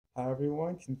Hi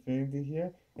everyone, Kinfinity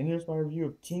here, and here's my review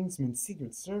of Kingsman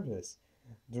Secret Service,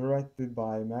 directed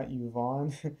by Matthew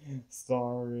Vaughn,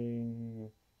 starring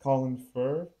Colin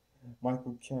Firth,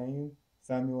 Michael Caine,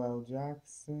 Samuel L.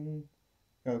 Jackson,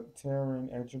 got Taron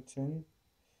Egerton,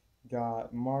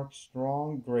 got Mark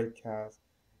Strong, great cast,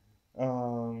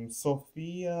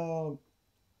 Sophia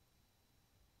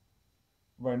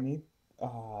Barnett,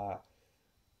 uh,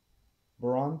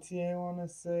 Bronte, I want to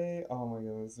say. Oh my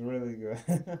god, it's really good.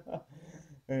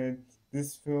 And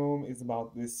this film is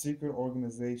about this secret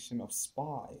organization of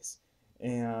spies.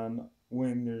 And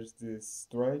when there's this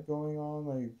threat going on,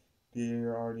 like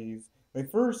there are these, like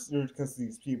first there's because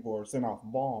these people are sending off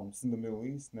bombs in the Middle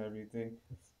East and everything,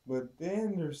 but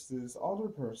then there's this other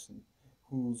person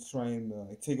who's trying to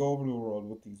like take over the world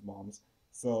with these bombs.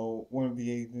 So one of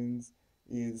the agents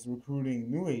is recruiting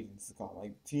new agents to come,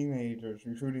 like teenagers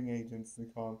recruiting agents to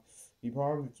come be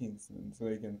part of the Kingsmen so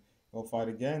they can go fight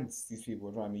against these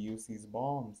people trying to use these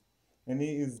bombs. And it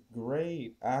is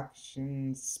great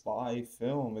action spy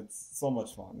film. It's so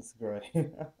much fun. It's great.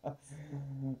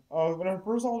 When I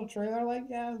first saw the trailer, like,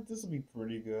 yeah, this will be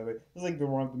pretty good. It's like the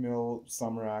run-of-the-mill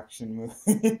summer action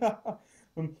movie.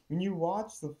 When you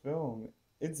watch the film,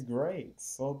 it's great.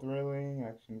 It's so thrilling,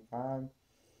 action-packed.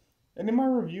 And in my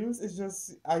reviews, it's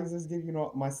just I just give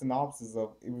my synopsis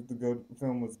of if the good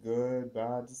film was good,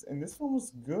 bad. Just and this film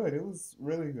was good. It was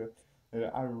really good.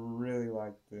 And I really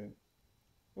liked it.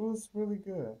 It was really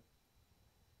good.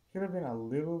 Could have been a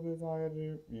little bit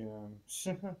tighter, yeah,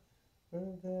 a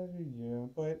little better, yeah,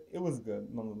 but it was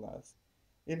good nonetheless.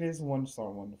 It is one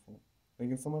star wonderful.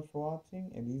 Thank you so much for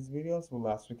watching, and these videos will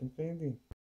last for infinity.